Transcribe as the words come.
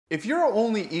If you're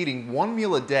only eating one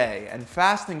meal a day and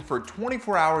fasting for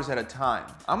 24 hours at a time,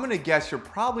 I'm gonna guess you're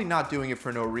probably not doing it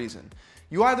for no reason.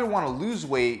 You either want to lose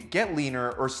weight, get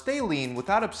leaner, or stay lean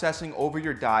without obsessing over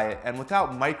your diet and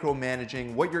without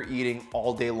micromanaging what you're eating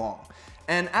all day long.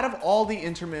 And out of all the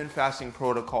intermittent fasting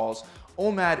protocols,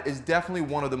 OMAD is definitely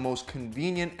one of the most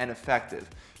convenient and effective.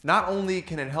 Not only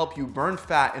can it help you burn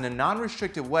fat in a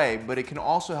non-restrictive way, but it can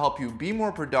also help you be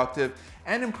more productive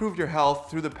and improve your health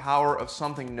through the power of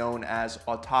something known as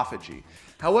autophagy.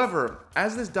 However,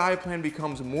 as this diet plan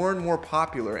becomes more and more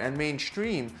popular and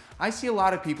mainstream, I see a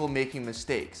lot of people making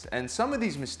mistakes, and some of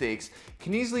these mistakes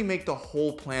can easily make the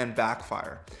whole plan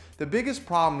backfire. The biggest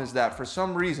problem is that for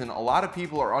some reason, a lot of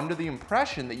people are under the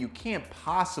impression that you can't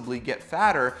possibly get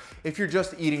fatter if you're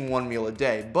just eating one meal a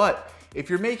day. But if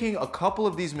you're making a couple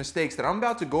of these mistakes that I'm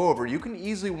about to go over, you can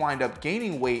easily wind up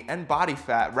gaining weight and body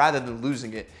fat rather than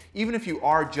losing it, even if you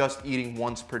are just eating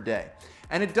once per day.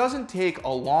 And it doesn't take a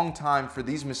long time for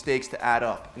these mistakes to add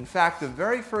up. In fact, the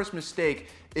very first mistake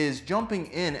is jumping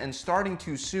in and starting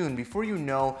too soon before you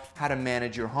know how to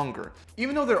manage your hunger.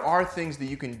 Even though there are things that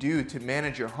you can do to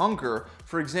manage your hunger,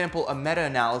 for example, a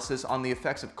meta-analysis on the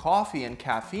effects of coffee and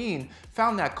caffeine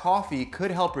found that coffee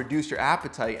could help reduce your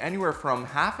appetite anywhere from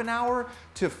half an hour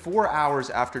to 4 hours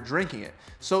after drinking it.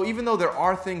 So even though there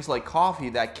are things like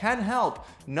coffee that can help,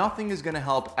 nothing is going to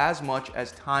help as much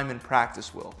as time and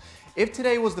practice will. If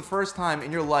today was the first time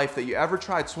in your life that you ever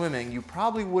tried swimming, you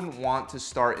probably wouldn't want to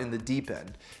start in the deep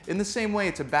end. In the same way,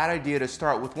 it's a bad idea to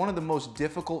start with one of the most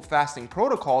difficult fasting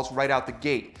protocols right out the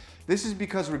gate. This is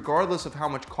because regardless of how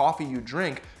much coffee you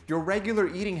drink, your regular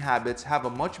eating habits have a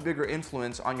much bigger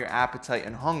influence on your appetite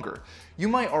and hunger. You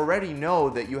might already know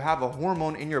that you have a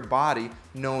hormone in your body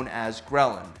known as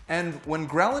ghrelin. And when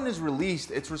ghrelin is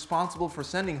released, it's responsible for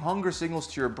sending hunger signals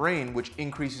to your brain, which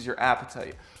increases your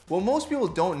appetite. What most people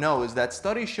don't know is that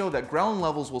studies show that ghrelin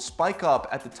levels will spike up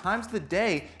at the times of the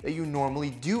day that you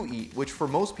normally do eat, which for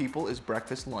most people is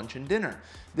breakfast, lunch, and dinner.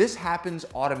 This happens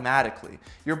automatically.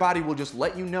 Your body will just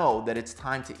let you know that it's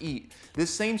time to eat. This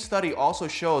same study also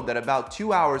showed that about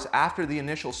 2 hours after the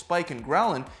initial spike in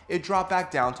ghrelin, it dropped back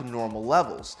down to normal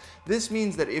levels. This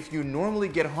means that if you normally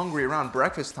get hungry around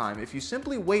breakfast time, if you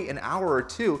simply wait an hour or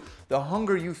two, the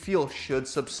hunger you feel should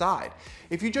subside.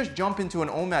 If you just jump into an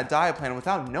OMAD diet plan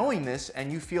without knowing this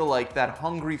and you feel like that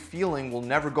hungry feeling will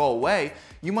never go away,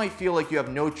 you might feel like you have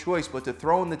no choice but to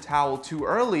throw in the towel too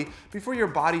early before your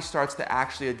body starts to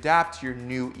actually adapt to your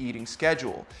new eating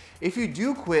schedule. If you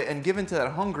do quit and give into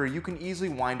that hunger, you can easily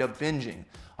wind up binging.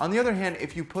 On the other hand,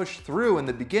 if you push through in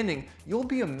the beginning, you'll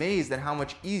be amazed at how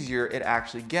much easier it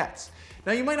actually gets.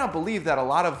 Now, you might not believe that a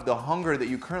lot of the hunger that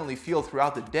you currently feel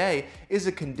throughout the day is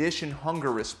a conditioned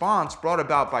hunger response brought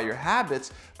about by your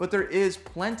habits, but there is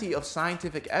plenty of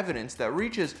scientific evidence that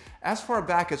reaches as far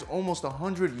back as almost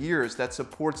 100 years that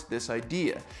supports this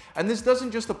idea. And this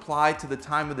doesn't just apply to the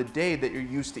time of the day that you're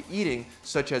used to eating,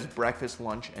 such as breakfast,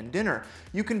 lunch, and dinner.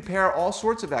 You can pair all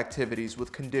sorts of activities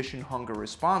with conditioned hunger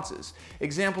responses.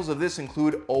 Examples of this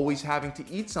include always having to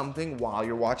eat something while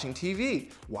you're watching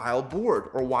TV, while bored,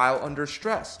 or while under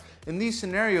stress. In these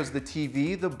scenarios, the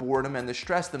TV, the boredom, and the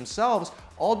stress themselves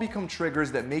all become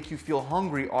triggers that make you feel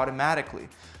hungry automatically.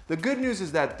 The good news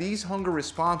is that these hunger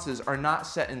responses are not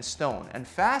set in stone, and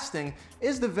fasting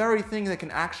is the very thing that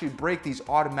can actually break these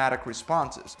automatic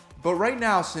responses. But right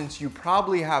now, since you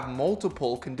probably have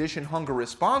multiple conditioned hunger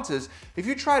responses, if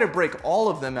you try to break all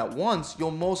of them at once, you'll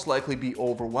most likely be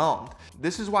overwhelmed.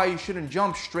 This is why you shouldn't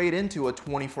jump straight into a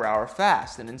 24-hour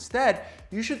fast, and instead,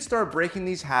 you should start breaking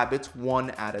these habits one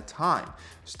at a time.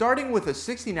 Starting with a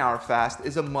 16-hour fast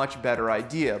is a much better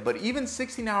idea, but even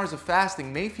 16 hours of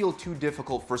fasting may feel too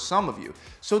difficult for some of you.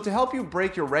 So to help you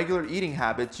break your regular eating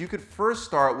habits, you could first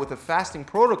start with a fasting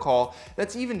protocol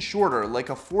that's even shorter, like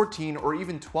a 14 or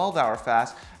even 12-hour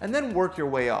fast, and then work your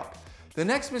way up. The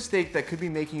next mistake that could be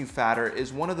making you fatter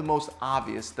is one of the most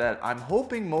obvious that I'm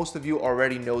hoping most of you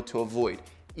already know to avoid: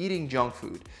 eating junk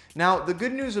food. Now, the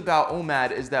good news about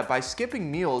OMAD is that by skipping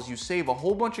meals, you save a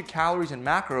whole bunch of calories and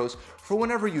macros for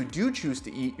whenever you do choose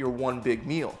to eat your one big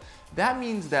meal. That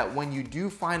means that when you do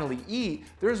finally eat,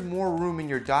 there's more room in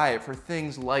your diet for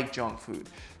things like junk food.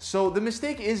 So the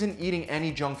mistake isn't eating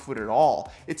any junk food at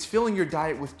all, it's filling your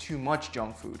diet with too much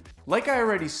junk food. Like I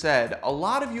already said, a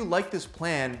lot of you like this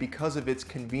plan because of its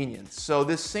convenience. So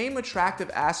this same attractive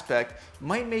aspect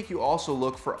might make you also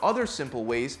look for other simple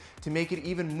ways to make it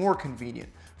even more convenient.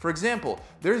 For example,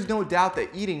 there's no doubt that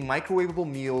eating microwavable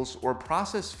meals or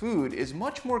processed food is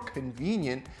much more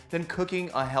convenient than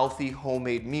cooking a healthy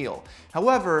homemade meal.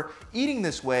 However, eating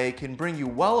this way can bring you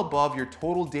well above your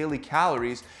total daily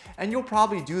calories, and you'll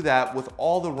probably do that with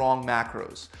all the wrong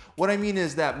macros. What I mean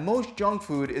is that most junk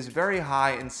food is very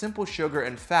high in simple sugar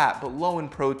and fat, but low in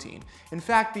protein. In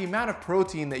fact, the amount of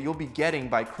protein that you'll be getting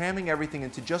by cramming everything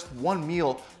into just one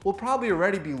meal will probably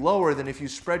already be lower than if you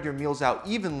spread your meals out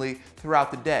evenly throughout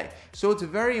the day. So it's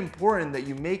very important that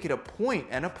you make it a point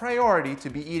and a priority to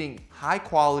be eating high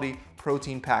quality,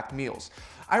 protein-packed meals.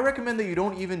 I recommend that you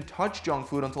don't even touch junk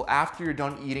food until after you're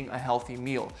done eating a healthy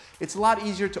meal. It's a lot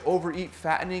easier to overeat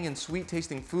fattening and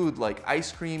sweet-tasting food like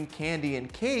ice cream, candy,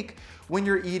 and cake when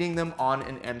you're eating them on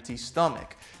an empty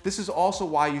stomach. This is also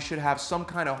why you should have some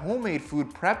kind of homemade food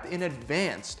prepped in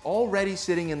advance, already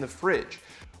sitting in the fridge.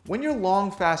 When your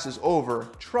long fast is over,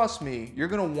 trust me, you're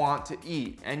gonna want to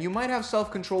eat, and you might have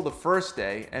self-control the first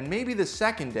day and maybe the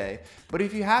second day, but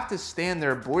if you have to stand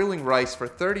there boiling rice for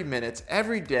 30 minutes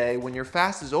every day when your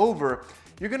fast is over,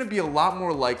 you're gonna be a lot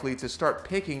more likely to start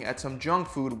picking at some junk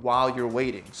food while you're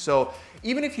waiting. So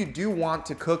even if you do want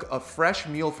to cook a fresh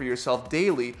meal for yourself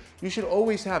daily, you should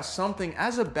always have something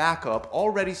as a backup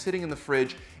already sitting in the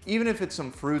fridge, even if it's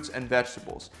some fruits and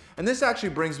vegetables. And this actually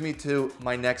brings me to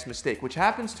my next mistake, which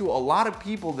happens to a lot of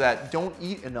people that don't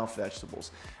eat enough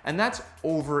vegetables, and that's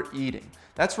overeating.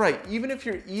 That's right, even if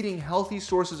you're eating healthy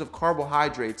sources of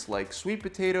carbohydrates like sweet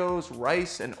potatoes,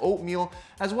 rice, and oatmeal,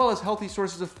 as well as healthy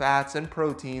sources of fats and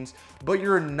proteins, but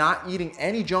you're not eating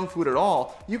any junk food at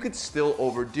all, you could still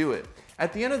overdo it.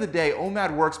 At the end of the day,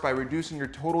 OMAD works by reducing your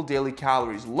total daily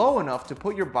calories low enough to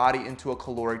put your body into a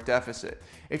caloric deficit.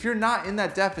 If you're not in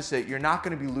that deficit, you're not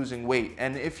going to be losing weight,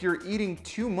 and if you're eating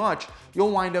too much,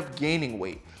 you'll wind up gaining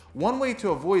weight. One way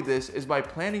to avoid this is by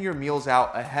planning your meals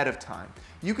out ahead of time.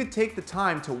 You could take the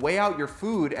time to weigh out your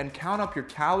food and count up your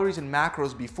calories and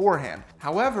macros beforehand.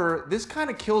 However, this kind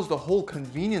of kills the whole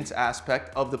convenience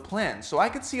aspect of the plan, so I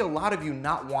could see a lot of you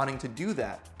not wanting to do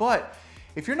that. But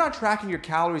if you're not tracking your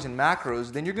calories and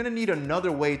macros, then you're gonna need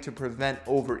another way to prevent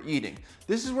overeating.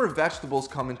 This is where vegetables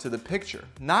come into the picture.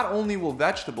 Not only will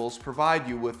vegetables provide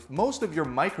you with most of your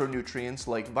micronutrients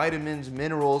like vitamins,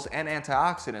 minerals, and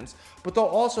antioxidants, but they'll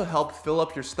also help fill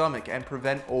up your stomach and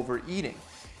prevent overeating.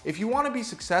 If you want to be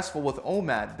successful with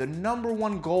OMAD, the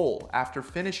 #1 goal after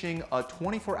finishing a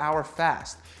 24-hour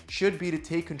fast should be to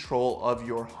take control of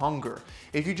your hunger.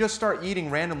 If you just start eating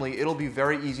randomly, it'll be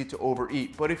very easy to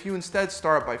overeat. But if you instead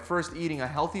start by first eating a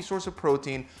healthy source of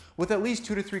protein with at least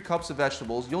 2 to 3 cups of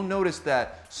vegetables, you'll notice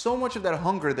that so much of that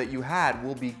hunger that you had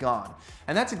will be gone.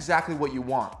 And that's exactly what you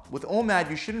want. With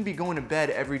OMAD, you shouldn't be going to bed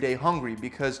every day hungry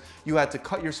because you had to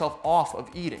cut yourself off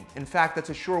of eating. In fact, that's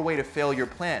a sure way to fail your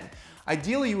plan.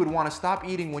 Ideally, you would want to stop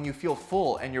eating when you feel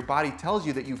full and your body tells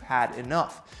you that you've had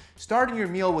enough. Starting your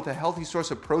meal with a healthy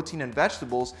source of protein and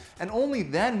vegetables, and only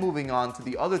then moving on to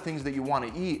the other things that you want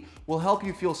to eat, will help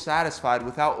you feel satisfied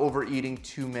without overeating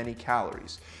too many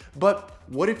calories. But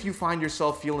what if you find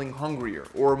yourself feeling hungrier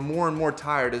or more and more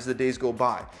tired as the days go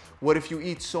by? What if you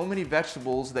eat so many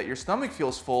vegetables that your stomach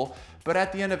feels full, but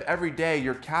at the end of every day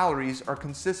your calories are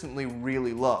consistently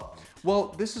really low?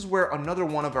 Well, this is where another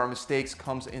one of our mistakes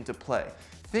comes into play,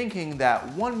 thinking that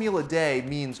one meal a day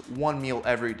means one meal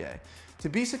every day. To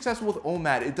be successful with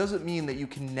OMAD, it doesn't mean that you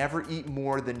can never eat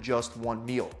more than just one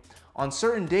meal. On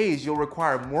certain days, you'll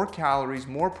require more calories,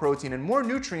 more protein, and more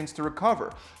nutrients to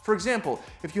recover. For example,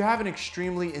 if you have an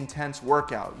extremely intense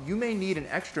workout, you may need an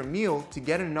extra meal to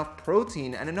get enough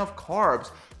protein and enough carbs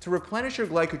to replenish your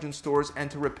glycogen stores and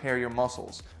to repair your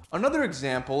muscles. Another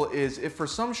example is if for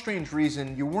some strange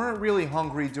reason you weren't really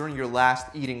hungry during your last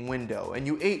eating window and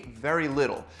you ate very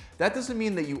little. That doesn't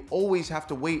mean that you always have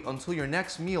to wait until your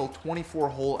next meal 24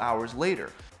 whole hours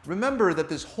later. Remember that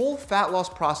this whole fat loss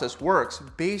process works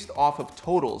based off of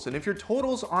totals, and if your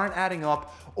totals aren't adding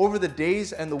up over the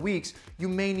days and the weeks, you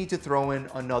may need to throw in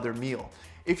another meal.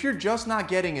 If you're just not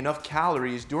getting enough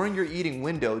calories during your eating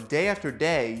window day after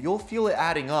day, you'll feel it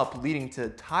adding up, leading to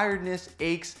tiredness,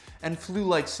 aches, and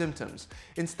flu-like symptoms.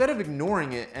 Instead of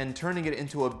ignoring it and turning it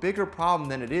into a bigger problem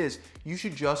than it is, you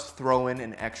should just throw in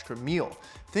an extra meal.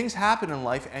 Things happen in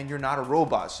life and you're not a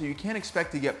robot, so you can't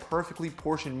expect to get perfectly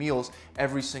portioned meals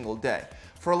every single day.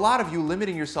 For a lot of you,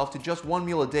 limiting yourself to just one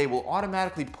meal a day will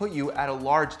automatically put you at a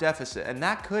large deficit, and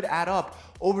that could add up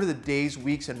over the days,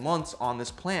 weeks, and months on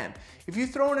this plan. If you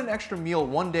throw in an extra meal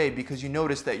one day because you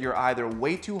notice that you're either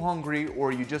way too hungry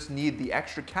or you just need the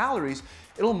extra calories,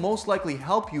 it'll most likely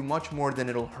help you much more than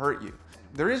it'll hurt you.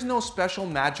 There is no special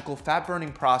magical fat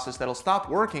burning process that'll stop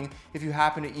working if you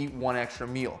happen to eat one extra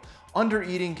meal.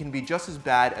 Undereating can be just as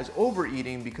bad as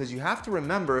overeating because you have to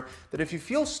remember that if you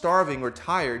feel starving or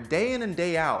tired day in and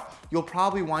day out, you'll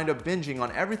probably wind up binging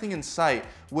on everything in sight,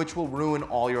 which will ruin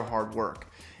all your hard work.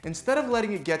 Instead of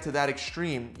letting it get to that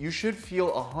extreme, you should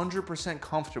feel 100%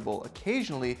 comfortable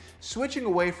occasionally switching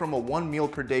away from a 1 meal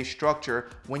per day structure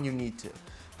when you need to.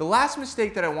 The last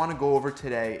mistake that I want to go over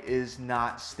today is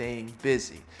not staying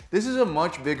busy. This is a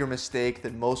much bigger mistake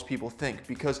than most people think,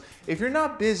 because if you're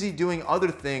not busy doing other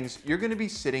things, you're going to be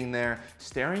sitting there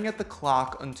staring at the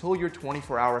clock until your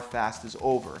 24-hour fast is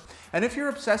over. And if you're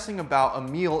obsessing about a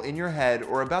meal in your head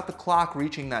or about the clock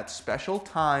reaching that special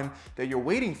time that you're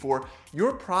waiting for,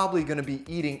 you're probably going to be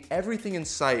eating everything in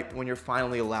sight when you're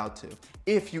finally allowed to,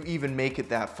 if you even make it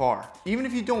that far. Even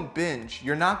if you don't binge,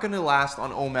 you're not going to last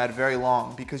on OMAD very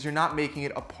long because you're not making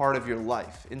it a part of your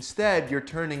life. Instead, you're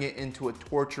turning it into a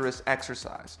torturous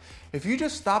exercise. If you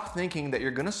just stop thinking that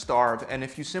you're going to starve, and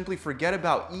if you simply forget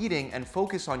about eating and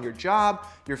focus on your job,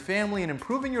 your family, and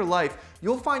improving your life,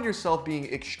 you'll find yourself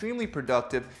being extremely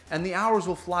productive, and the hours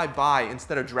will fly by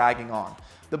instead of dragging on.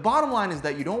 The bottom line is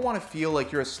that you don't want to feel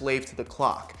like you're a slave to the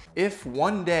clock. If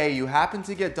one day you happen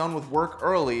to get done with work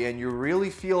early and you really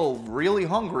feel really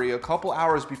hungry a couple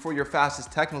hours before your fast is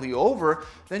technically over,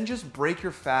 then just break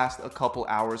your fast a couple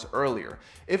hours earlier.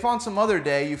 If on some other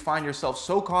day you find yourself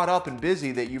so caught up and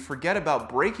busy that you forget about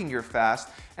breaking your fast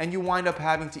and you wind up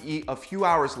having to eat a few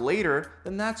hours later,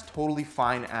 then that's totally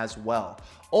fine as well.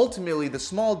 Ultimately, the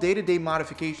small day-to-day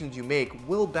modifications you make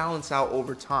will balance out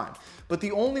over time. But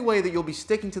the only way that you'll be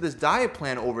sticking to this diet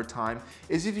plan over time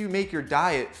is if you make your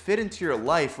diet fit into your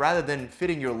life rather than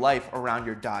fitting your life around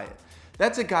your diet.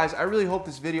 That's it, guys. I really hope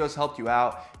this video has helped you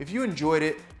out. If you enjoyed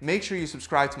it, make sure you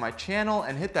subscribe to my channel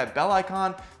and hit that bell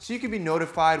icon so you can be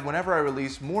notified whenever I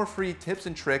release more free tips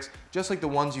and tricks just like the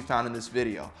ones you found in this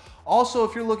video. Also,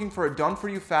 if you're looking for a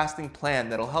done-for-you fasting plan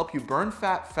that'll help you burn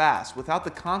fat fast without the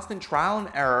constant trial and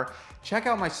error, check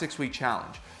out my 6-week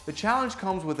challenge. The challenge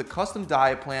comes with a custom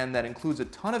diet plan that includes a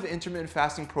ton of intermittent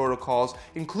fasting protocols,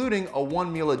 including a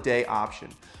 1 meal a day option.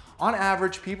 On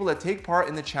average, people that take part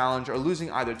in the challenge are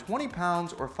losing either 20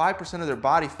 pounds or 5% of their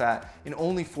body fat in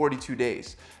only 42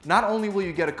 days. Not only will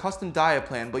you get a custom diet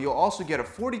plan, but you'll also get a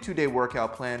 42-day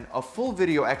workout plan, a full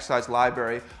video exercise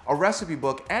library, a recipe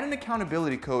book, and an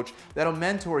accountability coach that'll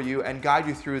mentor you and guide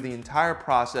you through the entire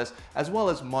process, as well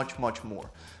as much, much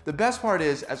more. The best part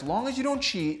is, as long as you don't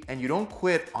cheat and you don't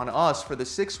quit on us for the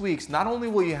 6 weeks, not only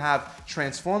will you have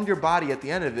transformed your body at the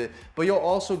end of it, but you'll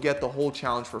also get the whole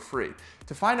challenge for free.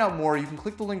 To find out more, you can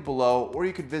click the link below, or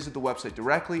you could visit the website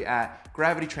directly at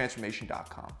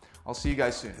gravitytransformation.com. I'll see you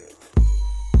guys soon.